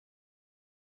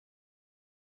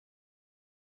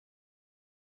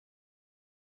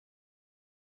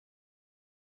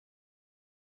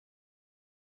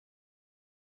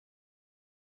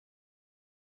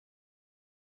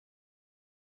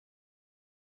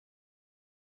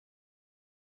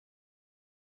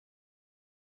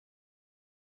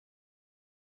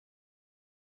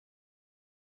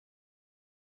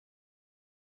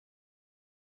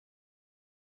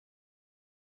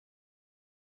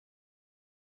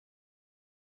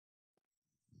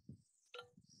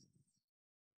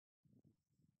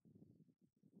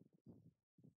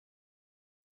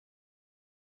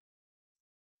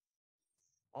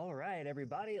All right,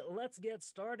 everybody, let's get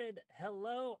started.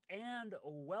 Hello and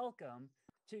welcome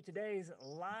to today's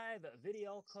live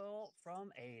video call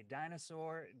from a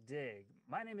dinosaur dig.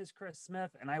 My name is Chris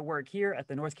Smith, and I work here at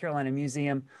the North Carolina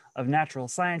Museum of Natural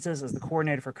Sciences as the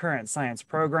coordinator for current science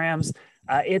programs.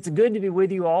 It's good to be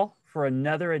with you all for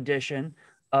another edition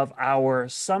of our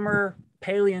summer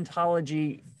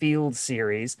paleontology field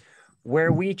series,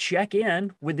 where we check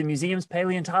in with the museum's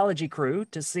paleontology crew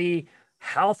to see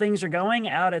how things are going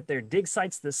out at their dig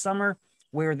sites this summer,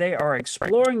 where they are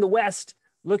exploring the West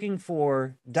looking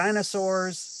for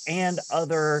dinosaurs and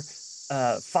other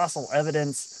fossil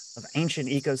evidence of ancient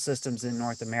ecosystems in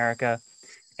North America.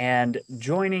 And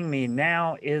joining me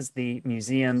now is the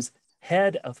museum's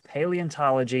head of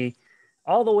paleontology,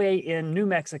 all the way in New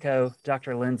Mexico,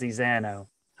 Dr. Lindsay Zano.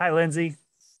 Hi, Lindsay.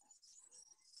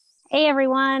 Hey,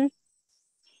 everyone.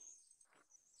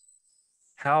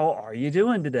 How are you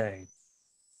doing today?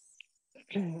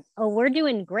 Oh, we're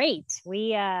doing great.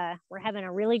 We're having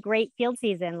a really great field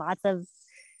season. Lots of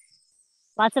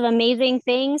amazing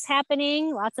things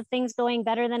happening. Lots of things going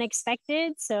better than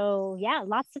expected. So yeah,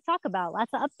 lots to talk about.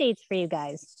 Lots of updates for you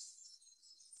guys.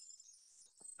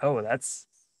 Oh,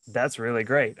 that's really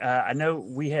great. I know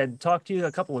we had talked to you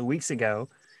a couple of weeks ago,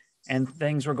 and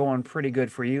things were going pretty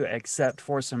good for you, except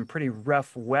for some pretty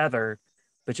rough weather.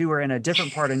 But you were in a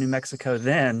different part of New Mexico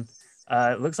then.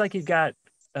 It looks like you've got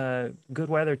good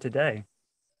weather today.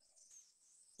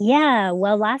 Yeah.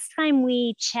 Well, last time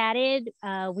we chatted,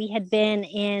 we had been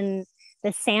in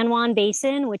the San Juan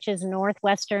Basin, which is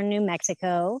northwestern New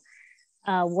Mexico,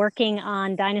 working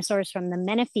on dinosaurs from the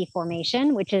Menifee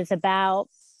Formation, which is about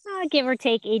give or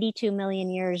take 82 million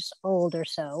years old or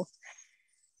so.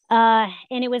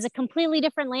 And it was a completely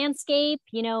different landscape,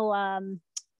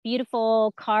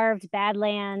 beautiful carved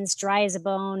badlands, dry as a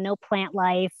bone, no plant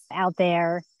life out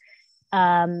there.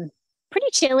 Um, Pretty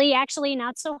chilly, actually,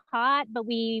 not so hot, but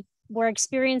we were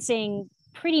experiencing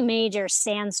pretty major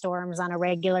sandstorms on a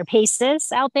regular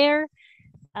basis out there.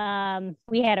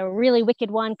 We had a really wicked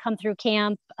one come through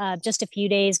camp just a few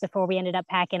days before we ended up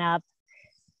packing up,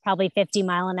 probably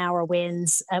 50-mile-an-hour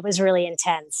winds. It was really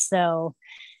intense. So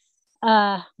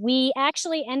we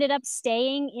actually ended up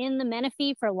staying in the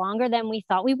Menifee for longer than we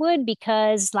thought we would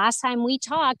because last time we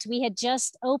talked, we had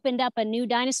just opened up a new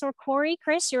dinosaur quarry.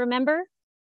 Chris, you remember?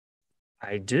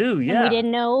 I do, And we yeah.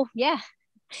 didn't know, yeah,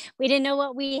 we didn't know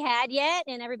what we had yet,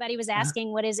 and everybody was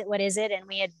asking, "What is it? What is it?" And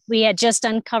we had just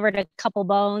uncovered a couple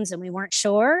bones, and we weren't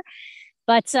sure.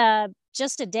 But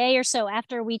just a day or so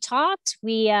after we talked,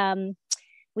 we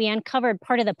uncovered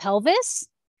part of the pelvis,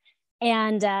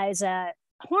 and is a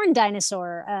horned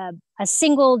dinosaur, a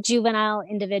single juvenile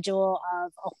individual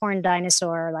of a horned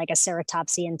dinosaur, like a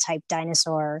ceratopsian type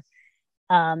dinosaur.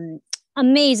 Um,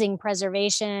 Amazing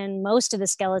preservation, most of the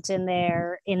skeleton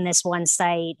there in this one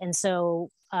site. And so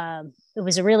it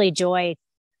was a really joy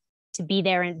to be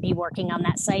there and be working on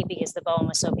that site because the bone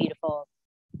was so beautiful.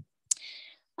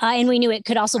 And we knew it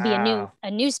could also be a new Wow. a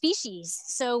new species.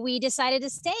 So we decided to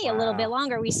stay a little bit Wow.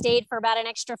 longer. We stayed for about an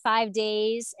extra 5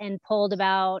 days and pulled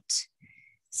about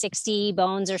 60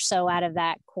 bones or so out of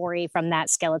that quarry from that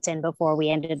skeleton before we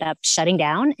ended up shutting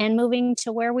down and moving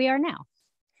to where we are now.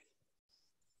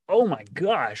 Oh my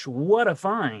gosh, what a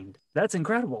find. That's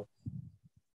incredible.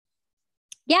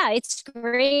 Yeah, it's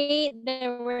great.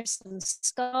 There were some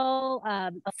skull,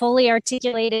 a fully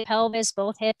articulated pelvis,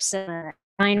 both hips and a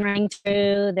spine running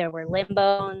through. There were limb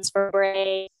bones,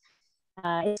 vertebrae.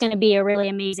 It's going to be a really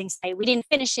amazing site. We didn't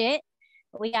finish it,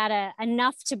 but we got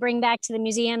enough to bring back to the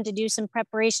museum to do some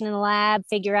preparation in the lab,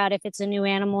 figure out if it's a new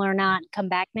animal or not, come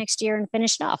back next year and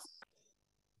finish it off.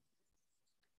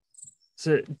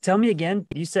 So tell me again,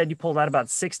 you said you pulled out about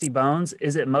 60 bones.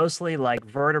 Is it mostly like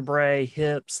vertebrae,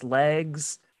 hips,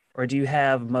 legs, or do you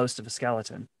have most of a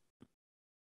skeleton?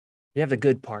 You have the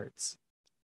good parts.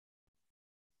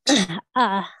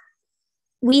 Uh,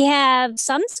 we have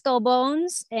some skull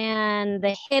bones and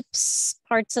the hips,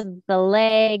 parts of the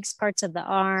legs, parts of the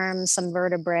arms, some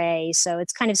vertebrae. So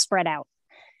it's kind of spread out.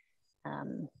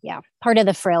 Yeah, part of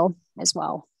the frill as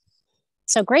well.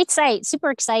 So great site, super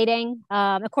exciting.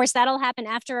 Of course, that'll happen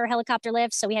after our helicopter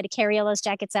lift. So we had to carry all those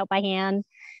jackets out by hand,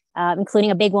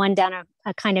 including a big one down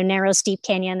a kind of narrow, steep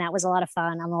canyon. That was a lot of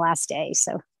fun on the last day.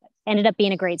 So ended up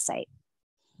being a great site.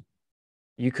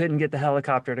 You couldn't get the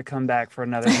helicopter to come back for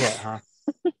another hit, huh?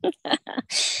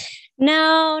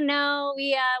 No,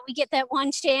 we get that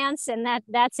one chance, and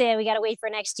that's it. We got to wait for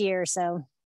next year. So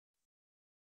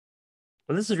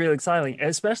Well, this is really exciting,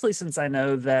 especially since I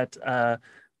know that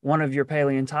one of your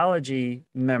paleontology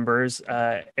members,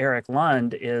 Eric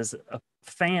Lund, is a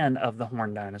fan of the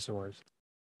horned dinosaurs.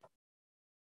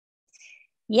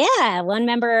 Yeah, one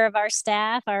member of our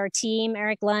staff, our team,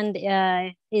 Eric Lund,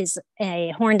 is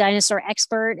a horned dinosaur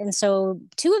expert. And so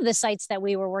two of the sites that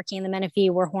we were working in the Menifee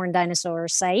were horned dinosaur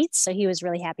sites. So he was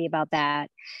really happy about that.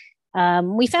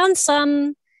 We found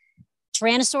some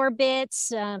Tyrannosaur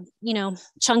bits,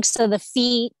 chunks of the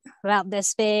feet about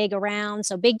this big around.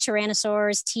 So big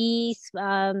Tyrannosaurs, teeth,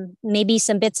 maybe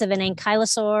some bits of an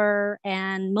ankylosaur,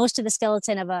 and most of the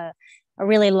skeleton of a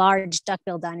really large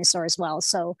duck-billed dinosaur as well.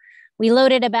 So we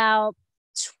loaded about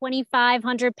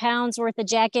 2,500 pounds worth of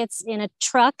jackets in a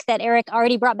truck that Eric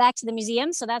already brought back to the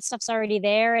museum. So that stuff's already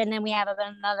there. And then we have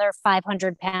another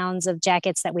 500 pounds of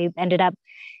jackets that we've ended up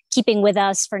keeping with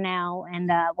us for now, and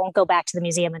won't go back to the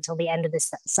museum until the end of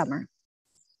this summer.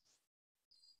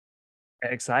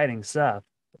 Exciting stuff.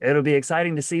 It'll be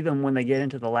exciting to see them when they get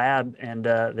into the lab, and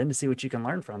then to see what you can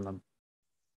learn from them.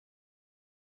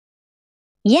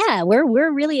 Yeah,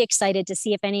 we're really excited to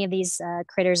see if any of these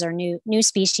critters are new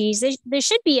species. There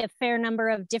should be a fair number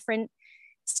of different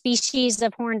species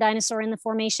of horned dinosaur in the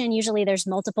formation. Usually there's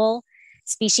multiple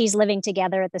species living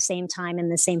together at the same time in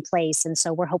the same place. And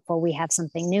so we're hopeful we have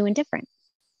something new and different.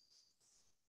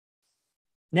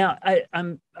 Now,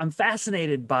 I'm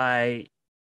fascinated by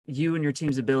you and your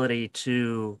team's ability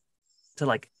to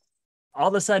like all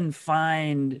of a sudden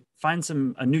find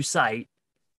a new site,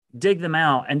 dig them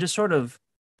out, and just sort of,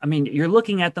 I mean, you're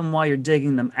looking at them while you're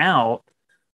digging them out,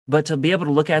 but to be able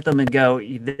to look at them and go,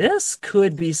 this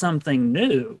could be something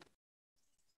new,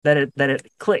 that it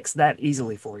clicks that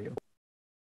easily for you.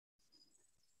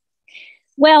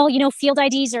 Well, field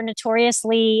IDs are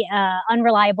notoriously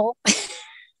unreliable.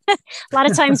 A lot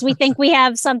of times we think we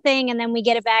have something and then we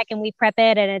get it back and we prep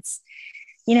it and it's,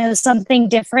 something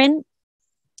different.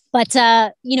 But,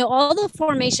 all the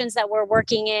formations that we're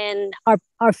working in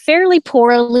are fairly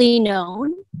poorly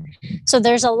known. So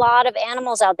there's a lot of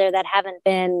animals out there that haven't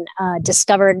been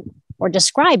discovered or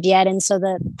described yet. And so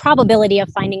the probability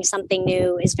of finding something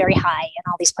new is very high in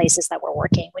all these places that we're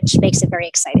working, which makes it very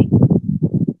exciting.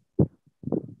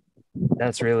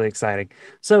 That's really exciting.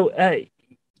 So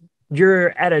you're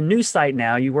at a new site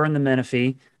now. You were in the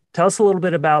Menifee. Tell us a little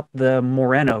bit about the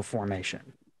Moreno Formation.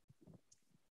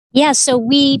 Yeah, so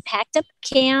we packed up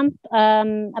camp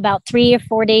about 3 or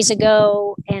 4 days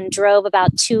ago and drove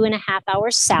about 2.5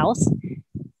 hours south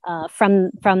from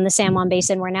the San Juan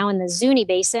Basin. We're now in the Zuni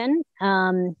Basin.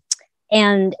 And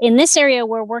in this area,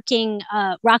 we're working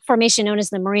rock formation known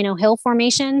as the Moreno Hill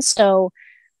Formation. So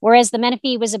whereas the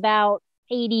Menifee was about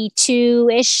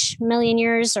 82-ish million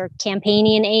years or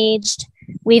Campanian aged,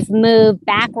 we've moved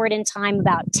backward in time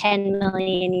about 10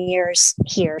 million years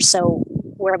here. So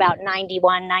we're about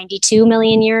 91, 92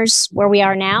 million years where we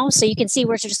are now. So you can see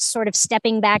we're just sort of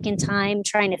stepping back in time,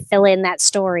 trying to fill in that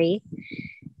story.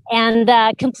 And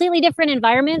completely different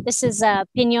environment. This is a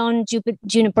pinon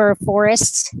juniper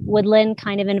forest, woodland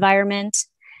kind of environment.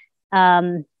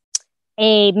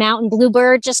 A mountain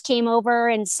bluebird just came over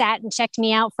and sat and checked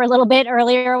me out for a little bit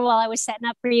earlier while I was setting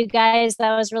up for you guys.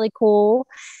 That was really cool.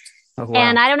 Oh, wow.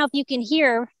 And I don't know if you can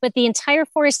hear, but the entire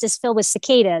forest is filled with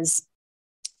cicadas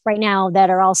right now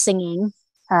that are all singing.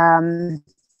 Oh,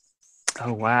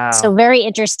 wow. So very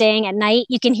interesting. At night,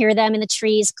 you can hear them in the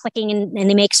trees clicking and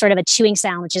they make sort of a chewing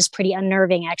sound, which is pretty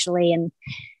unnerving actually. And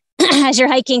as you're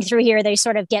hiking through here, they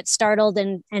sort of get startled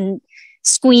and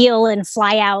squeal and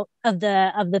fly out of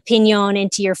the pinon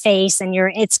into your face. And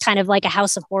it's kind of like a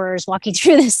house of horrors walking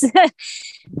through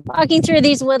walking through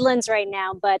these woodlands right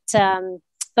now. But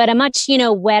a much,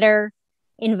 wetter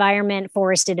environment,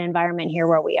 forested environment here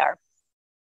where we are.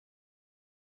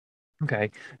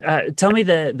 Okay. Tell me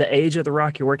the age of the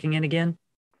rock you're working in again.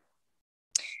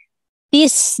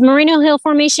 This Moreno Hill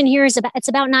Formation here it's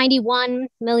about 91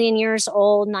 million years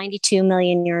old, 92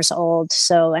 million years old.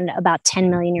 So, and about 10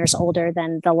 million years older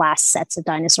than the last sets of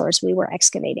dinosaurs we were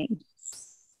excavating.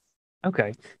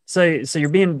 Okay. So you're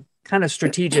being kind of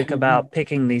strategic about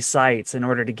picking these sites in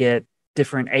order to get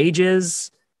different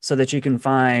ages so that you can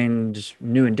find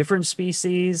new and different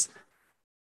species.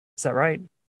 Is that right?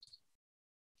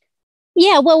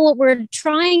 Yeah, well, what we're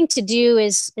trying to do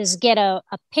is get a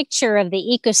picture of the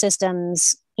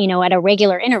ecosystems, at a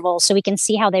regular interval so we can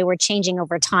see how they were changing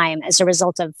over time as a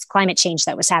result of climate change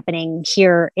that was happening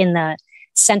here in the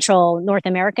central North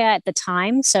America at the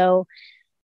time. So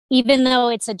even though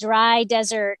it's a dry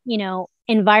desert,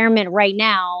 environment right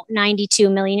now, 92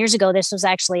 million years ago, this was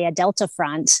actually a delta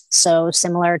front. So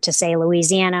similar to, say,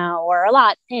 Louisiana, or a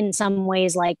lot in some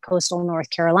ways like coastal North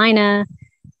Carolina.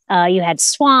 You had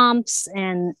swamps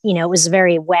and, it was a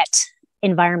very wet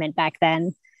environment back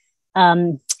then.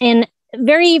 And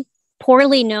very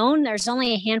poorly known. There's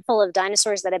only a handful of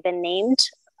dinosaurs that have been named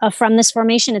from this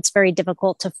formation. It's very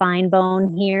difficult to find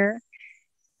bone here.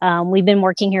 We've been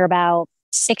working here about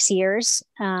 6 years,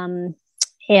 and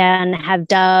have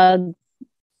dug,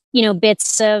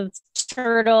 bits of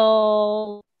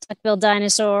turtle, duck-billed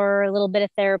dinosaur, a little bit of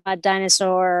theropod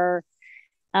dinosaur.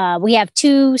 We have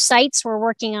 2 sites we're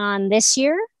working on this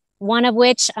year, one of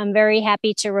which I'm very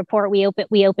happy to report we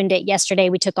opened it yesterday.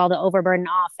 We took all the overburden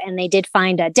off, and they did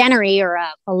find a dentary, or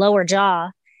a lower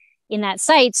jaw, in that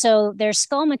site. So there's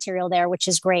skull material there, which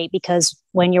is great, because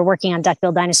when you're working on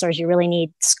duck-billed dinosaurs, you really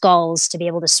need skulls to be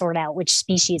able to sort out which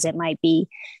species it might be.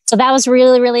 So that was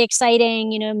really, really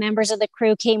exciting. Members of the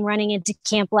crew came running into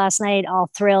camp last night, all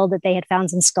thrilled that they had found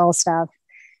some skull stuff.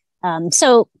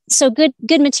 So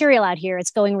good material out here.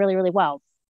 It's going really, really well.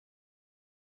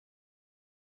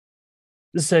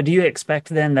 So do you expect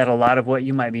then that a lot of what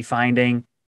you might be finding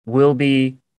will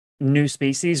be new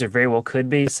species, or very well could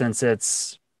be, since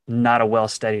it's not a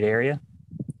well-studied area?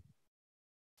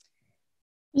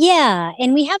 Yeah,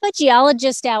 and we have a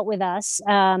geologist out with us,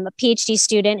 a PhD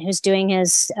student who's doing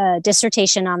his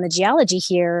dissertation on the geology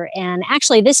here. And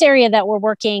actually, this area that we're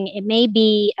working, it may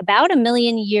be about 1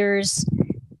 million years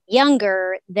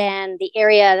younger than the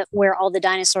area where all the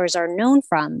dinosaurs are known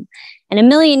from. And 1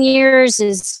 million years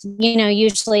is,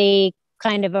 usually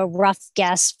kind of a rough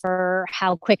guess for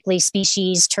how quickly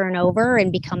species turn over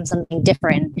and become something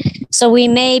different. So we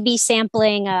may be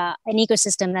sampling an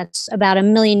ecosystem that's about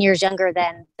 1 million years younger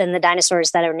than the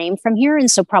dinosaurs that are named from here. And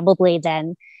so probably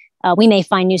then we may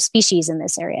find new species in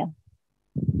this area.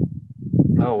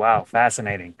 Oh, wow.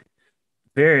 Fascinating.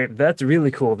 That's really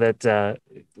cool that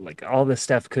like all this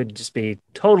stuff could just be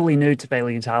totally new to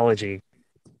paleontology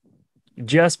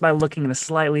just by looking in a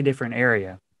slightly different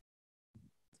area.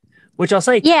 Which I'll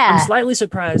say, yeah, I'm slightly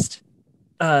surprised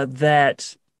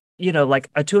that, like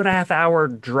a 2.5 hour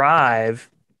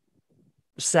drive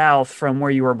south from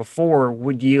where you were before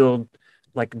would yield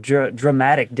like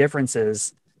dramatic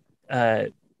differences,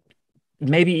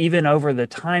 maybe even over the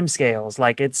time scales.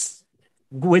 Like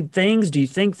do you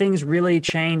think things really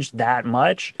changed that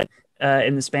much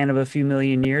in the span of a few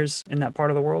million years in that part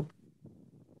of the world?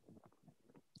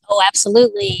 Oh,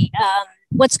 absolutely.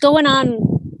 What's going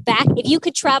on back, if you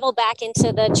could travel back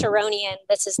into the Turonian,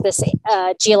 this is this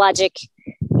geologic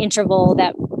interval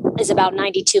that is about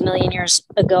 92 million years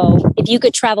ago. If you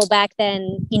could travel back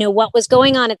then, what was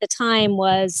going on at the time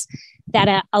was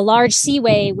that a large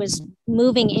seaway was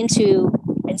moving into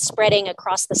and spreading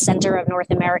across the center of North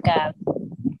America.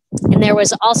 And there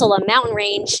was also a mountain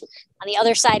range on the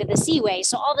other side of the seaway.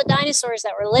 So all the dinosaurs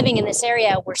that were living in this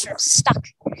area were sort of stuck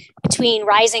between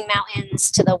rising mountains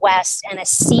to the west and a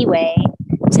seaway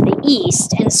to the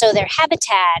east. And so their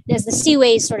habitat, as the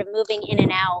seaway is sort of moving in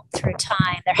and out through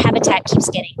time, their habitat keeps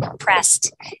getting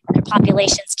compressed and their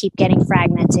populations keep getting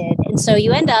fragmented. And so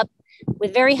you end up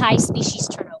with very high species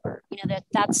turnover.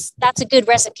 That's a good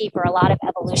recipe for a lot of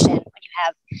evolution, when you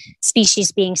have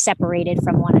species being separated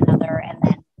from one another and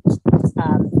then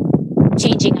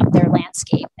changing up their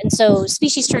landscape. And so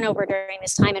species turnover during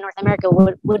this time in North America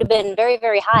would have been very,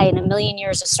 very high. In 1 million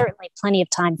years is certainly plenty of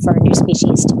time for new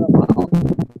species to evolve.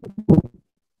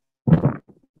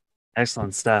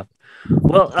 Excellent stuff.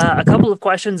 Well, a couple of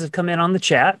questions have come in on the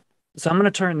chat, so I'm going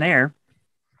to turn there.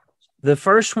 The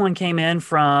first one came in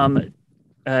from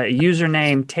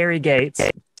username Terry Gates,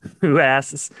 who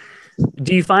asks,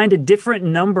 do you find a different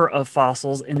number of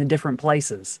fossils in the different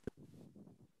places?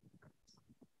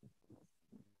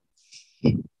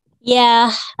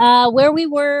 Yeah, where we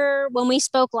were when we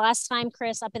spoke last time,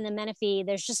 Chris, up in the Menifee,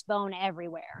 there's just bone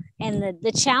everywhere. And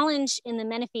the challenge in the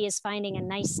Menifee is finding a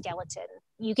nice skeleton.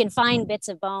 You can find bits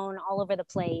of bone all over the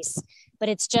place, but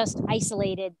it's just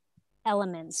isolated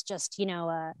elements, just,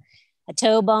 a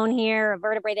toe bone here, a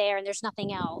vertebrae there, and there's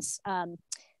nothing else.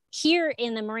 Here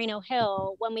in the Merino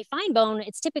Hill, when we find bone,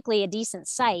 it's typically a decent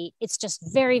site. It's just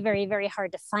very, very, very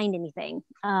hard to find anything.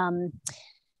 And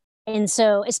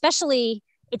so especially,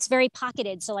 it's very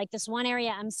pocketed. So like this one area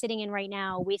I'm sitting in right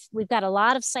now, we've got a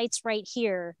lot of sites right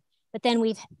here, but then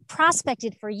we've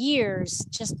prospected for years,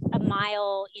 just a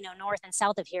mile, north and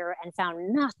south of here, and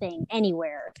found nothing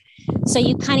anywhere. So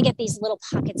you kind of get these little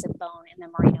pockets of bone in the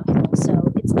Merino Hill.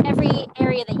 So it's every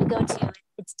area that you go to,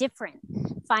 it's different.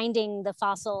 Finding the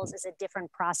fossils is a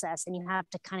different process, and you have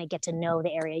to kind of get to know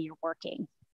the area you're working.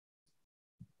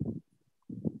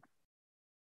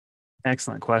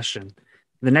 Excellent question.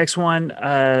 The next one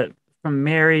from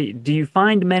Mary, do you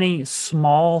find many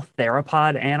small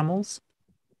theropod animals?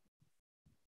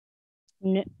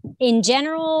 In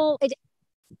general,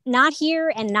 not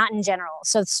here and not in general.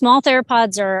 So small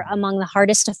theropods are among the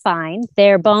hardest to find.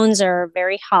 Their bones are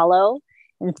very hollow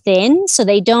and thin, so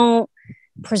they don't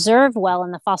preserve well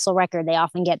in the fossil record, they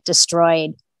often get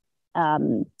destroyed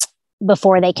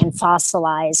before they can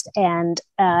fossilize. And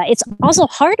it's also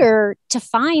harder to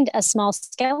find a small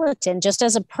skeleton just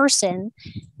as a person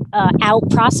out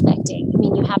prospecting. I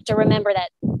mean, you have to remember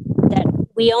that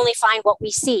we only find what we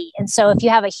see. And so if you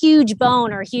have a huge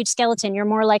bone or a huge skeleton, you're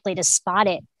more likely to spot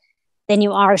it than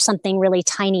you are something really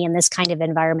tiny in this kind of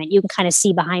environment. You can kind of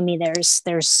see behind me,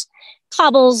 there's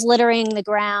cobbles littering the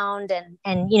ground,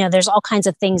 and there's all kinds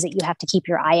of things that you have to keep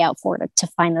your eye out for to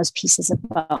find those pieces of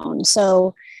bone.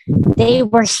 So they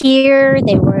were here.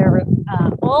 They were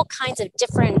all kinds of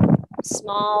different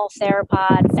small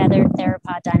theropod, feathered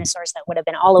theropod dinosaurs that would have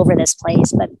been all over this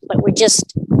place, but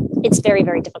it's very,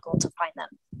 very difficult to find them.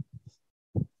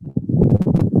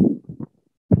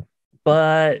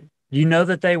 But you know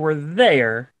that they were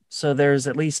there, so there's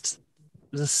at least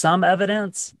some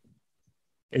evidence.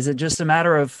 Is it just a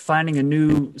matter of finding a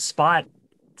new spot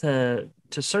to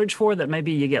search for that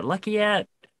maybe you get lucky at?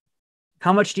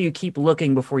 How much do you keep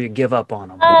looking before you give up on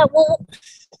them? Well,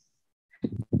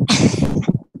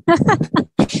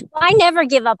 I never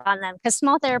give up on them because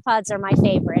small theropods are my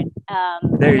favorite.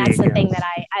 And that's the thing that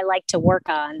I like to work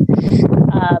on.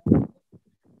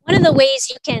 One of the ways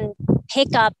you can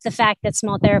pick up the fact that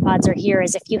small theropods are here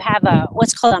is if you have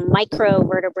what's called a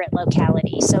microvertebrate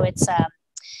locality. So it's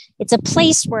a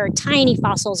place where tiny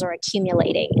fossils are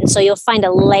accumulating. And so you'll find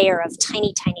a layer of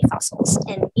tiny, tiny fossils.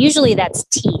 And usually that's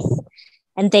teeth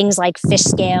and things like fish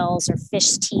scales or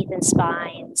fish teeth and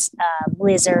spines,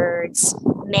 lizards,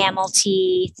 mammal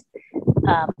teeth,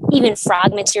 even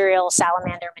frog material,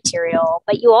 salamander material.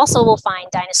 But you also will find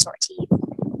dinosaur teeth.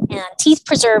 And teeth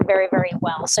preserve very, very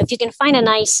well. So if you can find a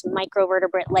nice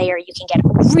microvertebrate layer, you can get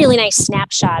a really nice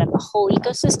snapshot of the whole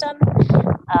ecosystem,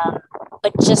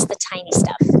 but just the tiny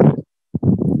stuff.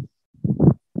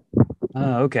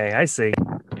 Oh, okay, I see.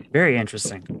 Very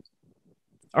interesting.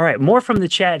 All right, more from the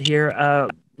chat here.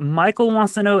 Michael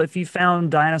wants to know if you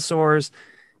found dinosaurs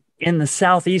in the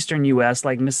southeastern U.S.,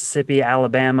 like Mississippi,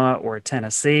 Alabama, or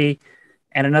Tennessee.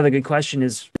 And another good question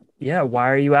is, why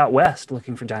are you out west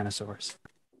looking for dinosaurs?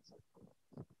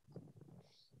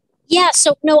 Yeah,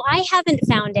 so no, I haven't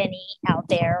found any out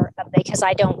there because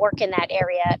I don't work in that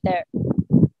area.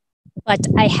 But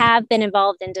I have been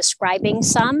involved in describing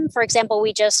some. For example,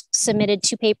 we just submitted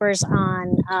 2 papers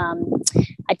on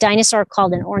a dinosaur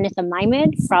called an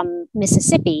ornithomimid from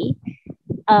Mississippi.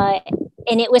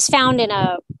 And it was found in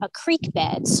a creek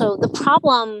bed. So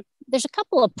there's a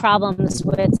couple of problems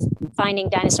with finding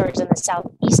dinosaurs in the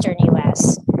southeastern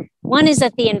US. One is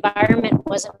that the environment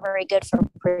wasn't very good for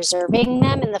preserving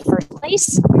them in the first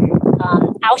place.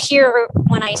 Out here,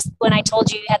 when I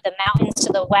told you had the mountains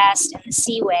to the west and the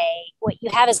seaway, what you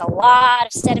have is a lot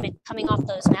of sediment coming off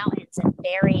those mountains and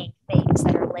burying things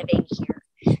that are living here.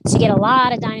 So you get a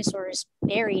lot of dinosaurs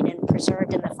buried and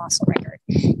preserved in the fossil record.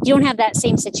 You don't have that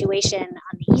same situation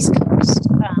on the East Coast.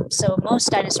 So most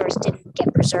dinosaurs didn't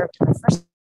get preserved in the first.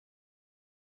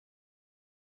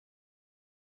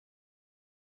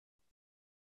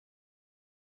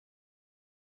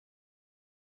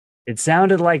 It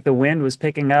sounded like the wind was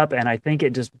picking up, and I think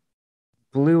it just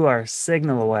blew our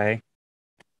signal away.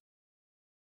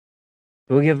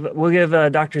 We'll give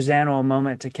Dr. Zano a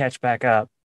moment to catch back up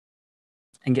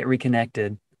and get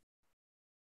reconnected.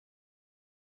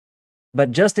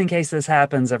 But just in case this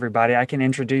happens, everybody, I can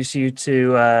introduce you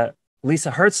to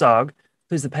Lisa Herzog,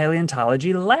 who's the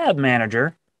paleontology lab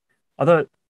manager. Although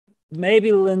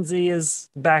maybe Lindsay is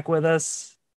back with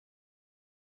us.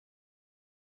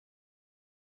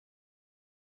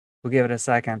 We'll give it a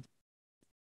second.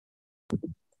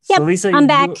 Yep, so Lisa, I'm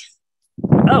back.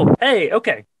 Oh, hey,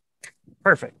 okay.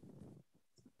 Perfect.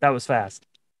 That was fast.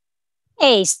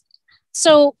 Hey,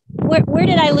 so where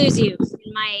did I lose you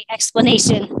in my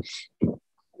explanation?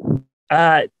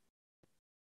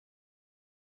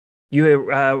 You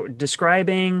were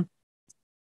describing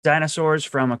dinosaurs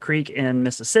from a creek in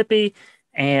Mississippi,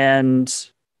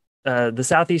 and the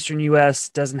southeastern U.S.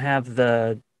 doesn't have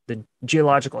the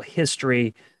geological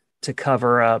history to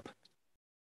cover up,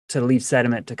 to leave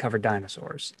sediment to cover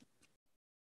dinosaurs.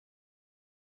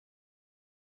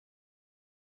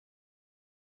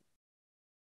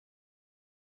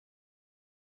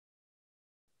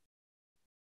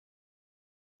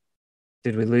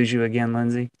 Did we lose you again,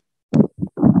 Lindsay?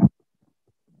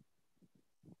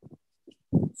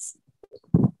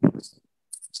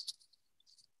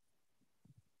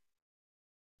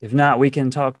 If not, we can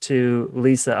talk to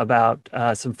Lisa about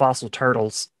some fossil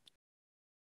turtles,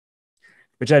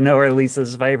 which I know are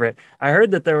Lisa's favorite. I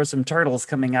heard that there were some turtles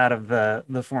coming out of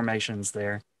the formations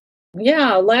there.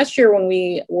 Yeah, last year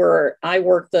when I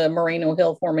worked the Moreno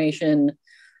Hill Formation,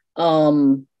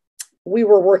 We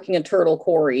were working a turtle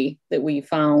quarry that we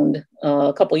found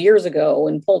a couple years ago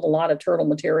and pulled a lot of turtle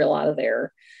material out of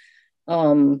there.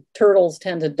 Turtles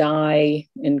tend to die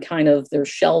and kind of their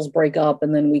shells break up,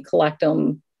 and then we collect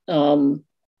them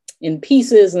in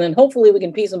pieces, and then hopefully we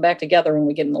can piece them back together when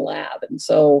we get in the lab. And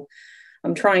so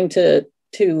I'm trying to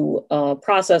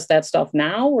process that stuff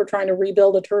now. We're trying to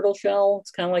rebuild a turtle shell.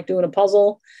 It's kind of like doing a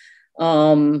puzzle.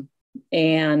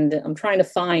 And I'm trying to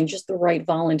find just the right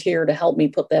volunteer to help me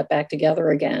put that back together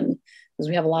again, because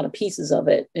we have a lot of pieces of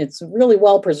it. It's really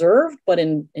well preserved, but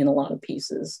in a lot of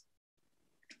pieces.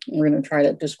 We're going to try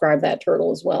to describe that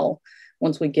turtle as well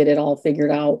once we get it all figured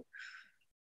out.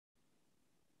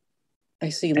 I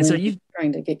see Lindsay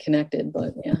trying to get connected,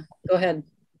 but yeah, go ahead.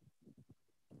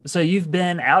 So you've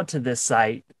been out to this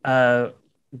site. How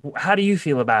do you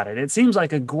feel about it? It seems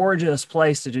like a gorgeous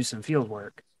place to do some field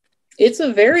work. It's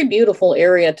a very beautiful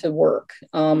area to work.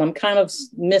 I'm kind of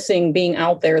missing being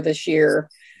out there this year.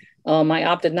 I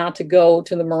opted not to go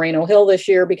to the Moreno Hill this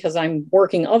year because I'm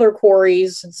working other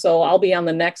quarries. So I'll be on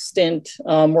the next stint.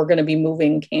 We're going to be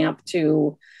moving camp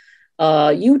to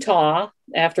Utah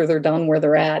after they're done where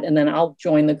they're at. And then I'll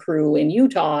join the crew in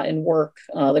Utah and work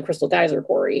the Crystal Geyser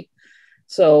quarry.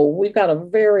 So we've got a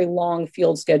very long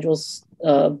field schedule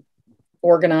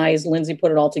organized. Lindsay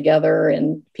put it all together,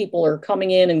 and people are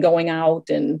coming in and going out,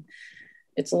 and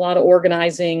it's a lot of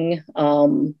organizing.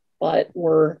 But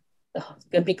we're going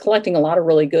to be collecting a lot of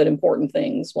really good, important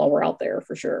things while we're out there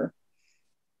for sure.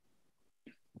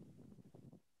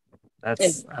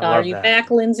 Are you back,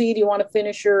 Lindsay? Do you want to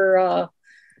finish your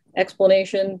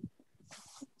explanation?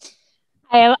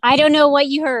 I don't know what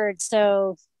you heard,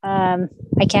 so I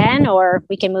can, or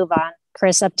we can move on.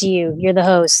 Chris, up to you. You're the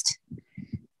host.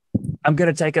 I'm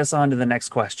going to take us on to the next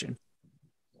question.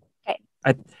 Okay.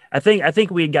 I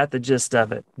think we got the gist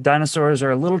of it. Dinosaurs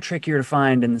are a little trickier to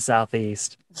find in the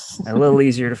Southeast, a little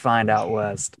easier to find out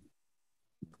west.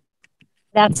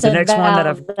 That's the next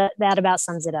one that about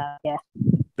sums it up. Yeah.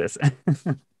 This.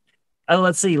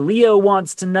 Let's see. Leo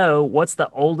wants to know, what's the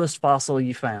oldest fossil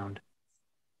you found?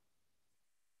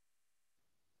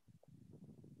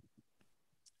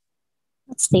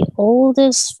 What's the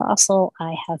oldest fossil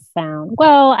I have found?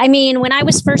 Well, I mean, when I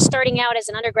was first starting out as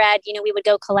an undergrad, we would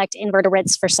go collect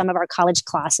invertebrates for some of our college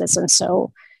classes. And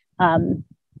so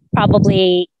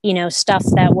probably, stuff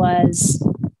that was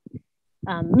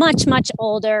much, much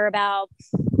older, about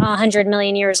 100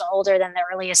 million years older than the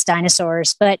earliest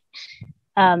dinosaurs. But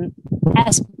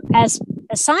as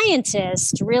a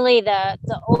scientist, really the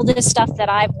oldest stuff that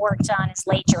I've worked on is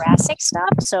late Jurassic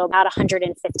stuff. So about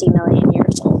 150 million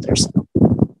years old or so.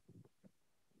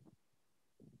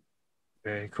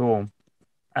 Very cool.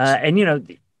 And,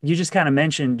 you just kind of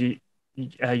mentioned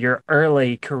your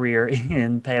early career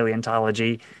in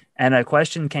paleontology, and a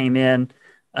question came in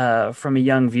from a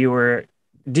young viewer.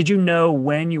 Did you know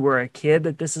when you were a kid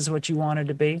that this is what you wanted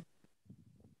to be?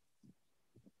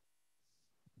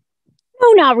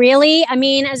 No, not really. I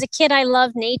mean, as a kid, I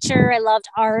loved nature, I loved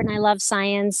art, and I loved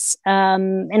science.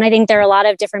 And I think there are a lot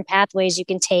of different pathways you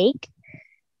can take.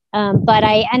 But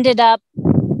I ended up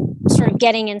sort of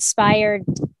getting inspired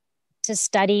to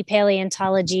study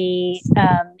paleontology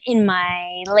in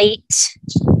my right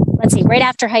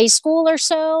after high school or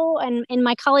so, and in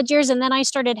my college years. And then I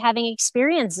started having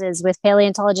experiences with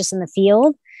paleontologists in the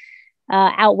field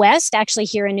out west, actually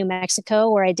here in New Mexico,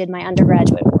 where I did my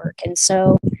undergraduate work. And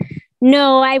so,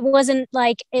 no, I wasn't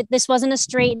this wasn't a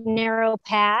straight, narrow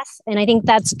path. And I think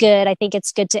that's good. I think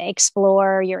it's good to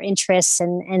explore your interests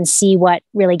and see what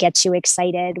really gets you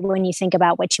excited when you think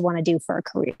about what you want to do for a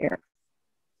career.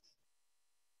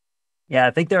 Yeah,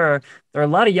 I think there are a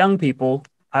lot of young people.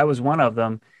 I was one of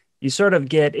them. You sort of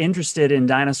get interested in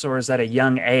dinosaurs at a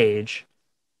young age.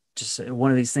 Just one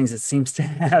of these things that seems to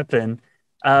happen.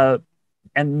 And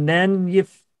then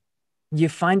you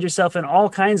find yourself in all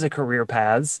kinds of career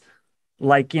paths.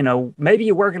 Like, maybe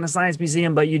you work in a science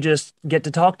museum, but you just get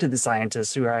to talk to the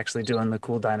scientists who are actually doing the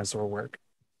cool dinosaur work.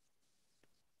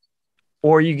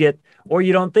 Or you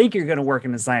don't think you're going to work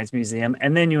in a science museum,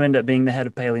 and then you end up being the head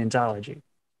of paleontology.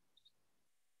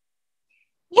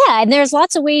 Yeah, and there's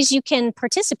lots of ways you can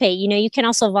participate. You can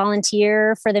also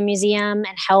volunteer for the museum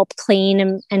and help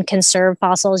clean and conserve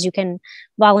fossils. You can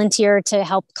volunteer to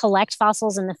help collect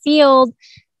fossils in the field.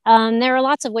 There are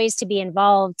lots of ways to be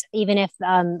involved, even if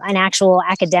an actual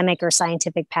academic or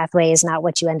scientific pathway is not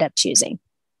what you end up choosing.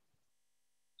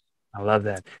 I love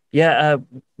that. Yeah,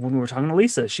 when we were talking to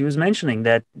Lisa, she was mentioning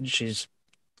that she's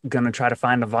going to try to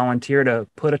find a volunteer to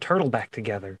put a turtle back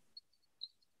together.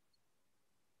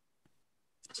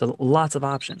 So lots of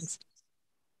options.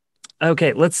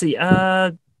 Okay, let's see.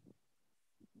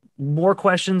 more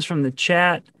questions from the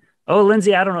chat. Oh,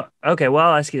 Lindsay, I don't know. Okay, well,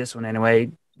 I'll ask you this one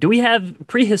anyway. Do we have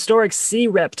prehistoric sea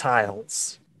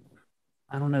reptiles?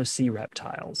 I don't know sea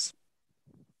reptiles.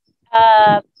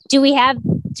 Uh, do we have,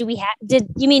 did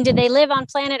they live on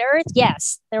planet Earth?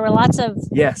 Yes. There were lots of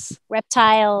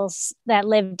reptiles that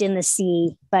lived in the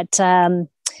sea, but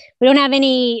we don't have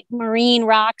any marine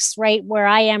rocks right where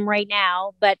I am right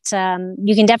now, but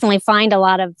you can definitely find a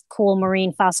lot of cool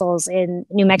marine fossils in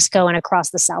New Mexico and across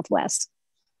the Southwest.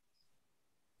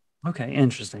 Okay,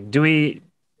 interesting. Do we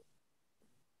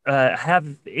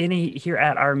have any here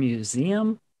at our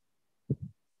museum?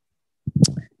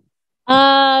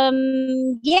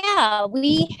 Yeah,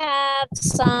 we have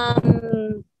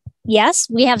some, yes,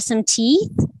 we have some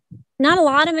teeth, not a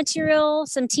lot of material,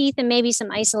 some teeth and maybe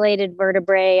some isolated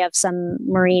vertebrae of some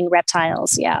marine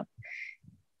reptiles. Yeah.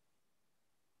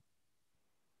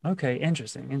 Okay,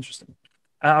 interesting.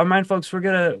 I'll remind folks,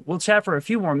 we'll chat for a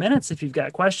few more minutes. If you've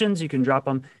got questions, you can drop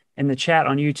them in the chat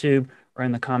on YouTube or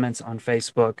in the comments on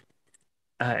Facebook.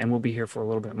 And we'll be here for a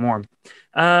little bit more.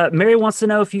 Mary wants to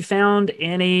know if you found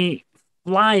any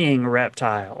flying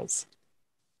reptiles.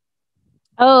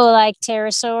 Oh, like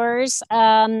pterosaurs.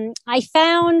 I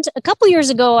found a couple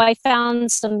years ago, I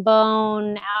found some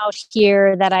bone out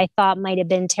here that I thought might have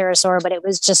been pterosaur, but it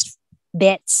was just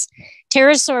bits.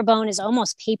 Pterosaur bone is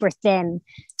almost paper thin,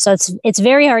 so it's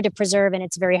very hard to preserve and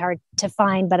it's very hard to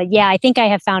find. But yeah, I think I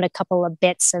have found a couple of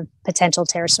bits of potential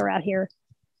pterosaur out here.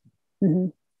 Mm-hmm.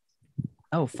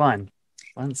 Oh, fun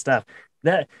stuff.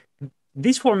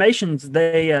 These formations,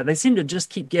 they seem to just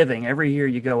keep giving every year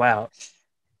you go out.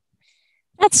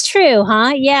 That's true,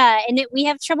 huh? Yeah, and we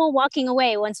have trouble walking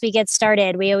away once we get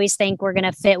started. We always think we're going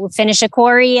to finish a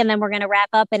quarry and then we're going to wrap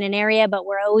up in an area, but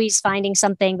we're always finding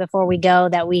something before we go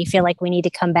that we feel like we need to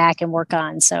come back and work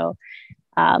on. So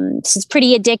it's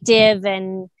pretty addictive,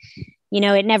 and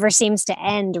it never seems to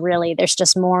end. Really, there's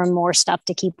just more and more stuff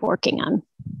to keep working on.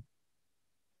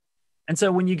 And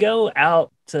so when you go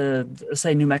out to,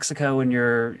 say, New Mexico and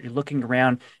you're looking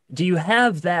around, do you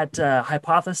have that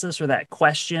hypothesis or that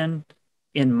question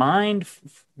in mind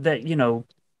that,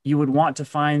 you would want to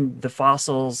find the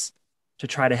fossils to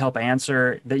try to help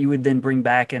answer, that you would then bring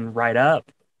back and write up?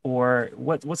 Or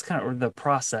what's kind of the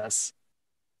process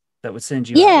that would send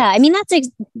you? Yeah, I mean,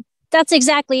 that's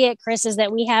exactly it, Chris, is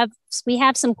that we have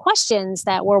some questions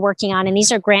that we're working on, and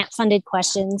these are grant funded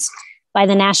questions by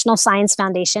the National Science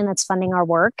Foundation that's funding our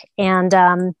work. And,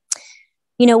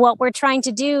 what we're trying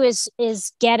to do is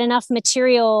get enough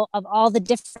material of all the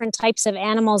different types of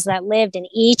animals that lived in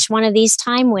each one of these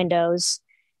time windows,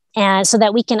 and so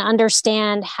that we can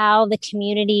understand how the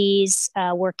communities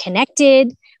were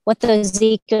connected, what those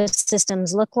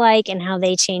ecosystems look like, and how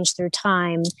they change through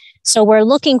time. So we're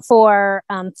looking for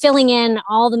filling in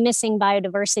all the missing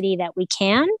biodiversity that we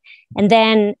can. And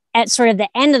then at sort of the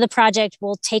end of the project,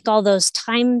 we'll take all those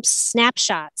time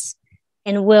snapshots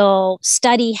and we'll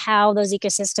study how those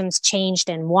ecosystems changed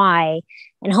and why,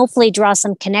 and hopefully draw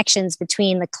some connections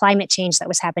between the climate change that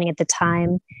was happening at the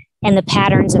time and the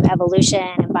patterns of evolution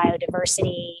and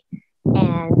biodiversity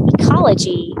and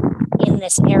ecology in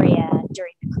this area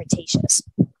during the Cretaceous.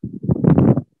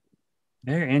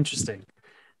 Very interesting.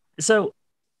 So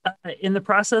in the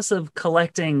process of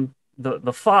collecting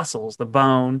the fossils, the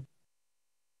bone,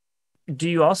 do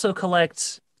you also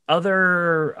collect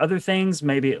other things,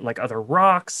 maybe like other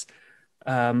rocks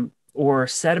or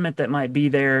sediment that might be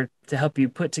there to help you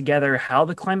put together how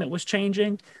the climate was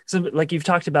changing? So like you've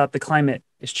talked about, the climate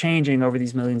is changing over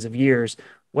these millions of years.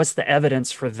 What's the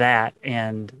evidence for that?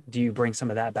 And do you bring some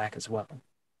of that back as well?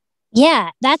 Yeah,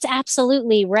 that's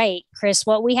absolutely right, Chris.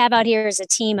 What we have out here is a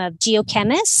team of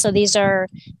geochemists. So these are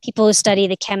people who study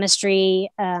the chemistry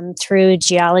through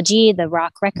geology, the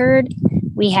rock record.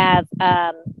 We have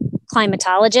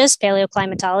climatologists,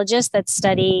 paleoclimatologists that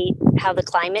study how the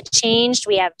climate changed.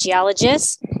 We have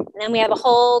geologists, and then we have a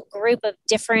whole group of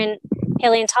different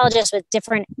paleontologists with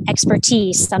different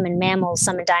expertise, some in mammals,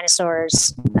 some in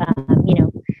dinosaurs,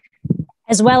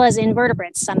 as well as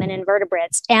invertebrates, some in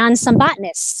invertebrates, and some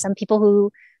botanists, some people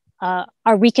who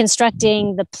are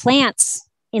reconstructing the plants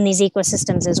in these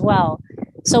ecosystems as well.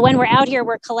 So when we're out here,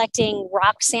 we're collecting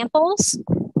rock samples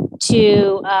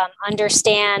to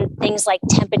understand things like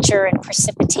temperature and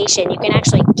precipitation. You can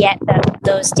actually get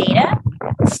those data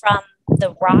from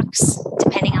the rocks,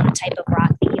 depending on the type of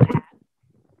rock that you have.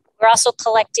 We're also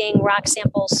collecting rock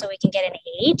samples so we can get an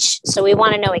age. So we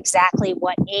want to know exactly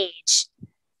what age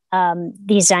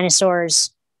these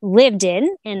dinosaurs lived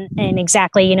in, and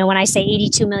exactly, when I say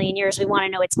 82 million years, we want to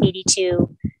know it's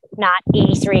 82, not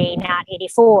 83, not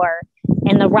 84.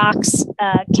 And the rocks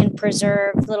can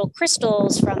preserve little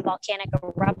crystals from volcanic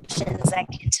eruptions that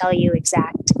can tell you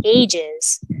exact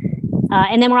ages.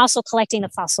 And then we're also collecting the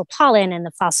fossil pollen and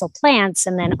the fossil plants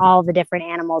and then all the different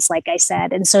animals, like I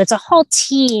said. And so it's a whole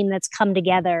team that's come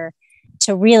together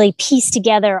to really piece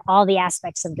together all the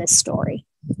aspects of this story.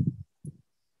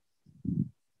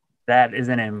 That is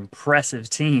an impressive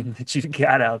team that you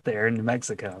got out there in New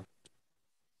Mexico.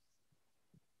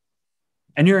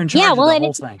 And you're in charge of the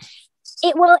whole thing.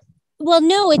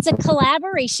 No, it's a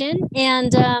collaboration.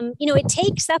 And,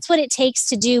 that's what it takes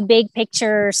to do big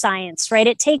picture science, right?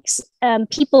 It takes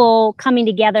people coming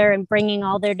together and bringing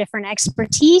all their different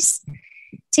expertise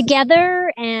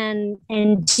together and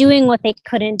doing what they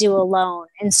couldn't do alone.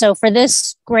 And so for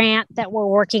this grant that we're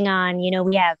working on,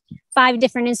 we have 5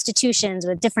 different institutions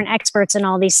with different experts in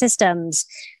all these systems.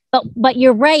 But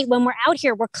you're right, when we're out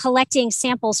here, we're collecting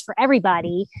samples for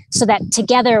everybody so that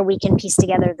together we can piece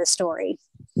together the story.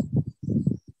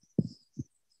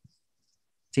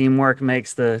 Teamwork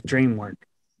makes the dream work.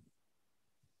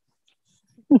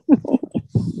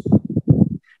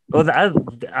 Well,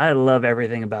 I love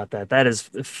everything about that. That is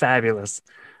fabulous.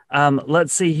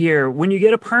 Let's see here. When you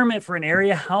get a permit for an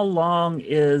area, how long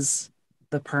is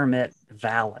the permit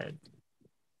valid?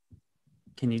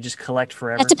 Can you just collect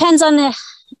forever?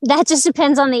 That just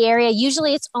depends on the area.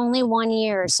 Usually it's only 1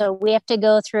 year. So we have to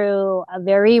go through a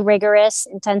very rigorous,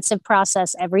 intensive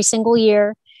process every single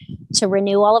year to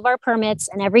renew all of our permits.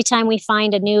 And every time we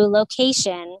find a new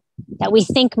location that we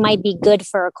think might be good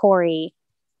for a quarry,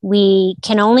 we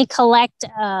can only collect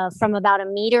from about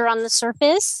 1 meter on the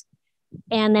surface.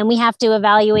 And then we have to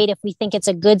evaluate if we think it's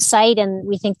a good site and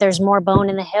we think there's more bone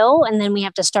in the hill. And then we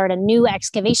have to start a new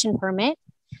excavation permit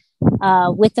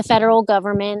with the federal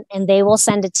government. And they will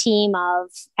send a team of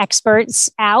experts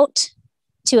out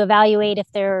to evaluate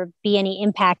if there be any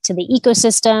impact to the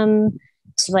ecosystem,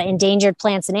 to endangered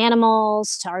plants and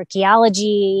animals, to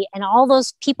archaeology. And all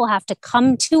those people have to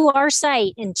come to our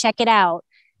site and check it out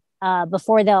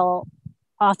before they'll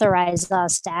authorize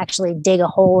us to actually dig a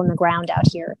hole in the ground out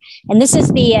here. And this is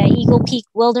the Eagle Peak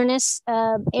Wilderness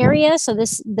area. So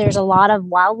there's a lot of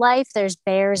wildlife. There's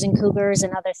bears and cougars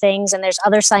and other things. And there's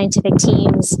other scientific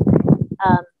teams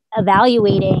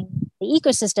evaluating the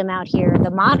ecosystem out here,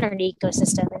 the modern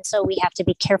ecosystem. And so we have to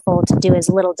be careful to do as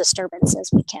little disturbance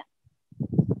as we can.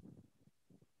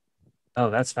 Oh,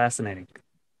 that's fascinating.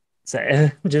 So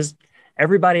just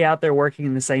everybody out there working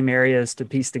in the same areas to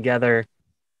piece together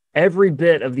every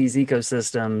bit of these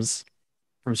ecosystems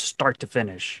from start to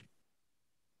finish.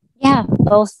 Yeah,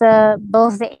 both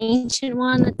the ancient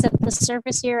one that's at the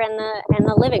surface here and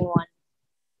the living one.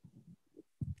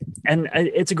 And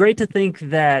it's great to think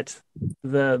that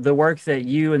the work that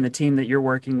you and the team that you're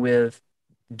working with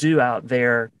do out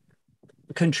there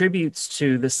contributes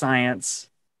to the science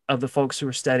of the folks who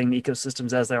are studying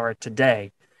ecosystems as they are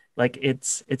today. Like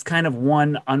it's kind of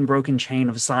one unbroken chain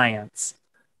of science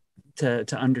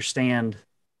to understand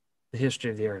the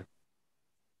history of the earth.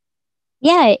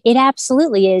 Yeah, it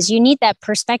absolutely is. You need that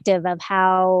perspective of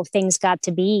how things got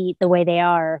to be the way they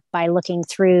are by looking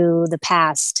through the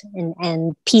past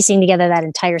and piecing together that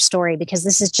entire story, because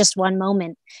this is just one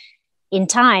moment in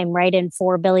time, right? In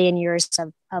 4 billion years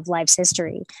of life's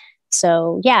history.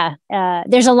 So yeah,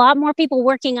 there's a lot more people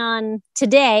working on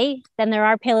today than there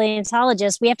are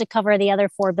paleontologists. We have to cover the other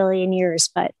 4 billion years,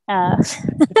 but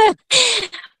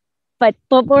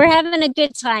but we're having a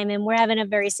good time and we're having a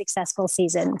very successful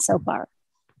season so far.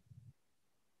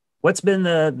 What's been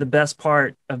the best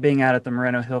part of being out at the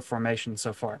Moreno Hill Formation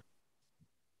so far?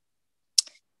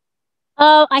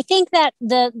 I think that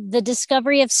the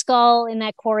discovery of skull in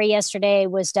that quarry yesterday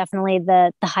was definitely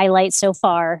the highlight so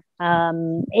far.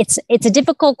 It's a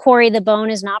difficult quarry. The bone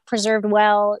is not preserved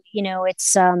well.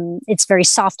 It's very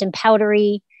soft and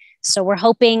powdery. So we're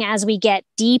hoping as we get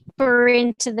deeper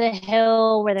into the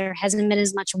hill where there hasn't been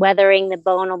as much weathering, the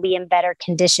bone will be in better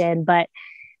condition. But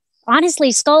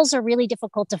honestly, skulls are really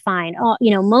difficult to find.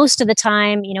 Most of the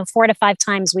time, 4 to 5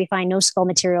 times we find no skull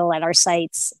material at our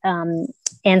sites.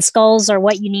 And skulls are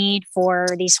what you need for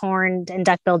these horned and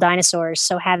duck-billed dinosaurs.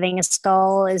 So having a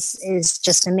skull is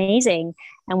just amazing.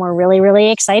 And we're really,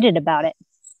 really excited about it.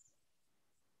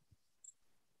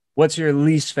 What's your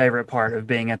least favorite part of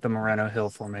being at the Moreno Hill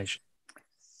Formation?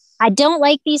 I don't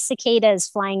like these cicadas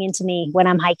flying into me when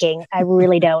I'm hiking. I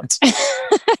really don't.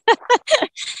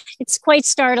 It's quite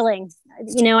startling.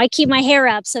 I keep my hair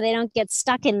up so they don't get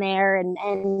stuck in there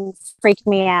and freak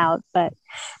me out. But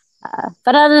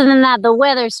other than that, the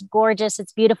weather's gorgeous.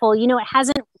 It's beautiful. It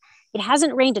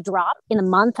hasn't rained a drop in a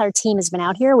month our team has been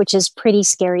out here, which is pretty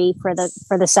scary for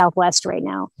the Southwest right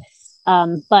now.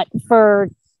 But for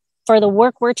for the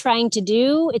work we're trying to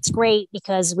do, it's great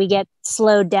because we get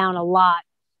slowed down a lot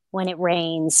when it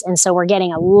rains. And so we're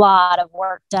getting a lot of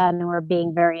work done and we're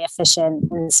being very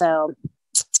efficient. And so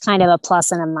it's kind of a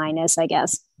plus and a minus, I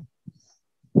guess.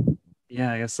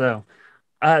 Yeah, I guess so.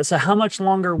 So how much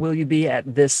longer will you be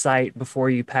at this site before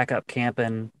you pack up camp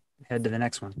and head to the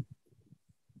next one?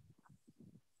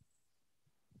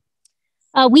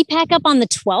 We pack up on the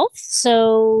 12th,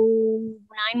 so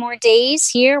 9 more days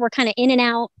here. We're kind of in and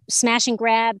out, smash and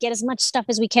grab, get as much stuff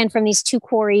as we can from these 2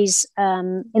 quarries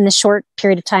in the short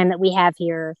period of time that we have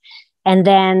here. And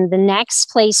then the next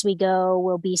place we go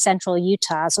will be Central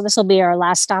Utah. So this will be our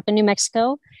last stop in New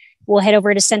Mexico. We'll head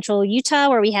over to Central Utah,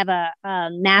 where we have a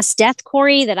mass death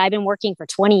quarry that I've been working for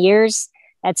 20 years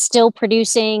that's still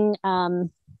producing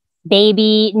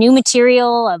new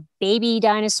material of baby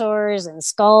dinosaurs and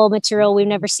skull material we've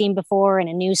never seen before, and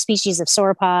a new species of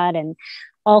sauropod and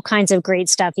all kinds of great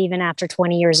stuff, even after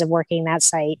 20 years of working that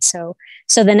site. So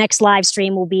the next live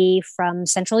stream will be from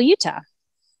Central Utah.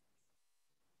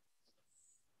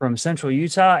 From Central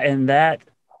Utah, and that,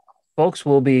 folks,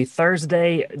 will be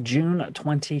Thursday, June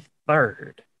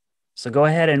 23rd. So go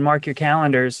ahead and mark your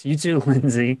calendars, you too,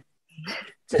 Lindsay,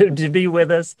 to be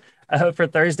with us for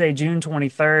Thursday, June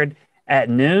 23rd at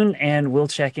noon, and we'll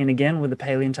check in again with the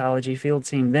paleontology field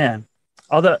team then.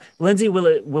 Although, Lindsay,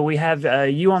 will we have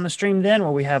you on the stream then, or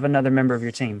will we have another member of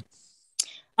your team?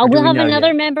 We'll have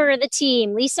another member of the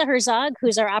team, Lisa Herzog,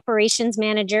 who's our operations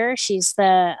manager. She's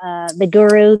the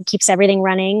guru, keeps everything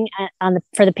running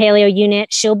for the paleo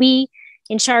unit. She'll be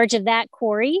in charge of that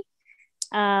quarry.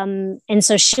 And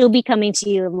so she'll be coming to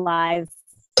you live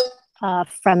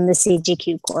from the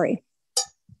CGQ quarry.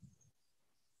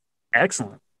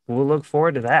 Excellent. We'll look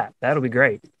forward to that. That'll be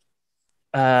great.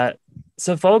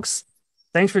 So folks,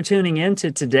 thanks for tuning in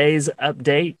to today's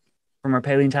update from our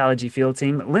paleontology field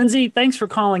team. Lindsay, thanks for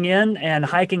calling in and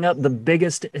hiking up the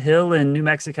biggest hill in New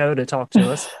Mexico to talk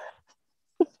to us.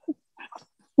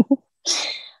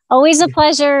 Always a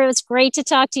pleasure. It was great to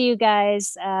talk to you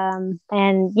guys.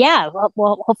 And yeah,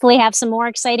 we'll hopefully have some more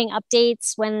exciting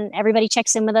updates when everybody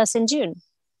checks in with us in June.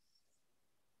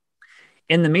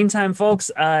 In the meantime, folks,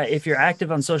 if you're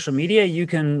active on social media, you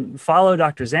can follow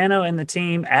Dr. Zano and the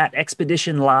team at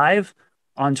Expedition Live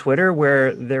on Twitter,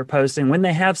 where they're posting, when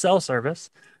they have cell service,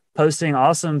 posting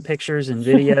awesome pictures and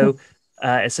video.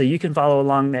 So you can follow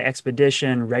along the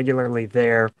expedition regularly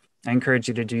there. I encourage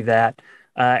you to do that.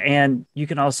 And you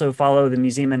can also follow the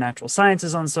Museum of Natural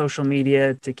Sciences on social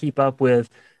media to keep up with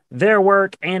their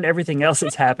work and everything else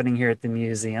that's happening here at the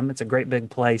museum. It's a great big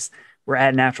place. We're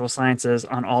at Natural Sciences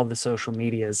on all the social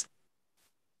medias.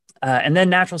 And then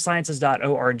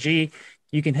naturalsciences.org.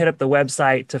 You can hit up the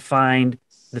website to find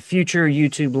the future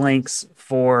YouTube links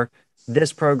for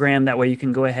this program. That way you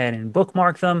can go ahead and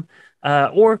bookmark them,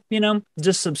 or,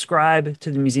 just subscribe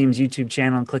to the museum's YouTube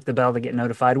channel and click the bell to get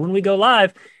notified when we go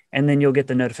live. And then you'll get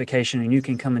the notification and you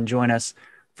can come and join us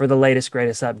for the latest,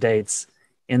 greatest updates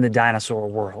in the dinosaur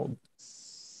world.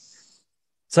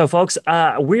 So folks,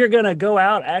 we're going to go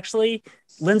out. Actually,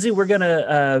 Lindsay, we're going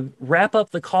to wrap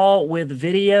up the call with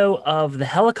video of the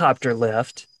helicopter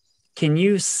lift. Can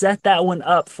you set that one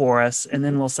up for us? And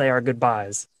then we'll say our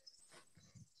goodbyes.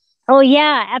 Oh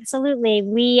yeah, absolutely.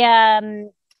 We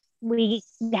had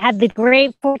the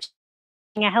great fortune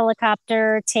a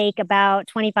helicopter take about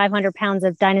 2,500 pounds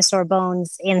of dinosaur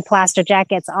bones in plaster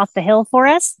jackets off the hill for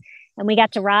us. And we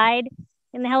got to ride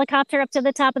in the helicopter up to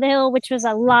the top of the hill, which was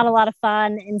a lot of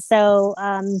fun. And so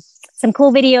some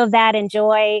cool video of that.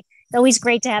 Enjoy. It's always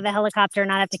great to have a helicopter,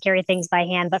 not have to carry things by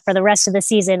hand. But for the rest of the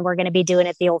season, we're going to be doing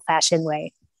it the old fashioned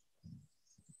way.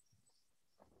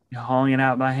 You're hauling it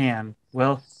out by hand.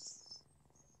 Well,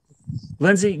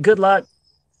 Lindsay, good luck.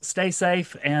 Stay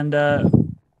safe, and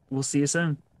we'll see you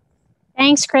soon.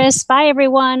 Thanks, Chris. Bye,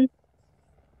 everyone.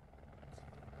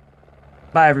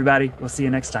 Bye, everybody. We'll see you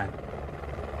next time.